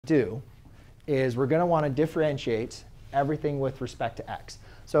do is we're going to want to differentiate everything with respect to x.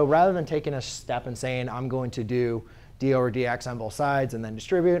 So rather than taking a step and saying I'm going to do d over dx on both sides and then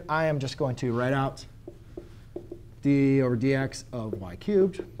distribute, I am just going to write out d over dx of y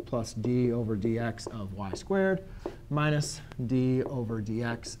cubed plus d over dx of y squared minus d over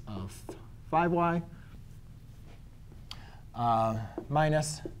dx of 5y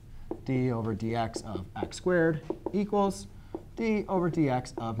minus d over dx of x squared equals d over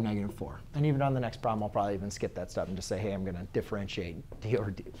dx of -4. And even on the next problem, I'll probably even skip that step and just say, hey, I'm going to differentiate d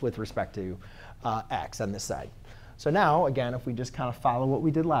over d with respect to x on this side. So now, again, if we just kind of follow what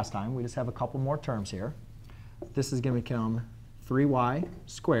we did last time, we just have a couple more terms here. This is going to become 3y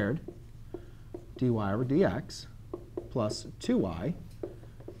squared dy over dx plus 2y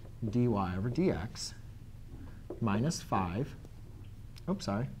dy over dx minus 5, oops,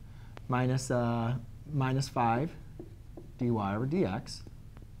 sorry, minus 5 dy over dx.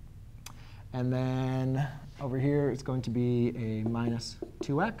 And then over here, it's going to be a minus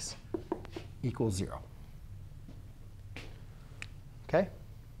 2x equals 0. OK?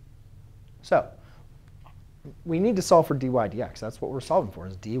 So we need to solve for dy dx. That's what we're solving for,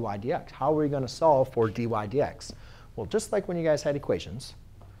 is dy dx. How are we going to solve for dy dx? Well, just like when you guys had equations,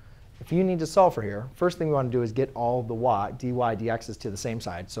 if you need to solve for here, first thing we want to do is get all the dy dx's to the same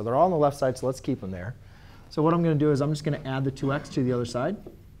side. So they're all on the left side, so let's keep them there. So what I'm going to do is I'm just going to add the 2x to the other side.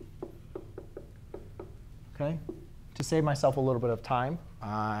 OK? To save myself a little bit of time,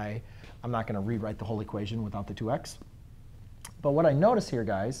 I'm not going to rewrite the whole equation without the 2x. But what I notice here,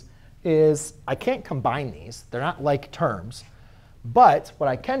 guys, is I can't combine these. They're not like terms. But what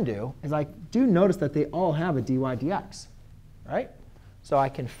I can do is I do notice that they all have a dy dx, right? So I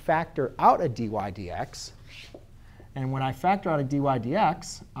can factor out a dy dx. And when I factor out a dy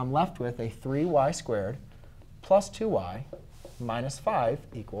dx, I'm left with a 3y squared plus 2y minus 5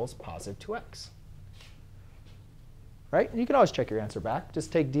 equals positive 2x. Right? And you can always check your answer back.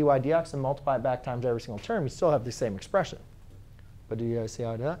 Just take dy dx and multiply it back times every single term. You still have the same expression. But do you guys see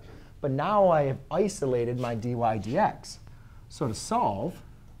how I do that? But now I have isolated my dy dx. So to solve,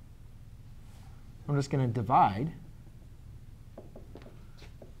 I'm just going to divide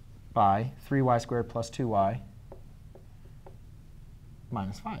by 3y squared plus 2y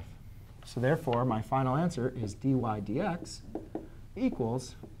minus 5. So therefore, my final answer is dy dx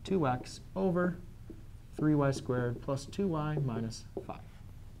equals 2x over 3y squared plus 2y minus 5.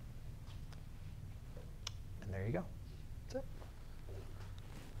 And there you go. That's it.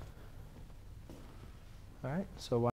 All right. So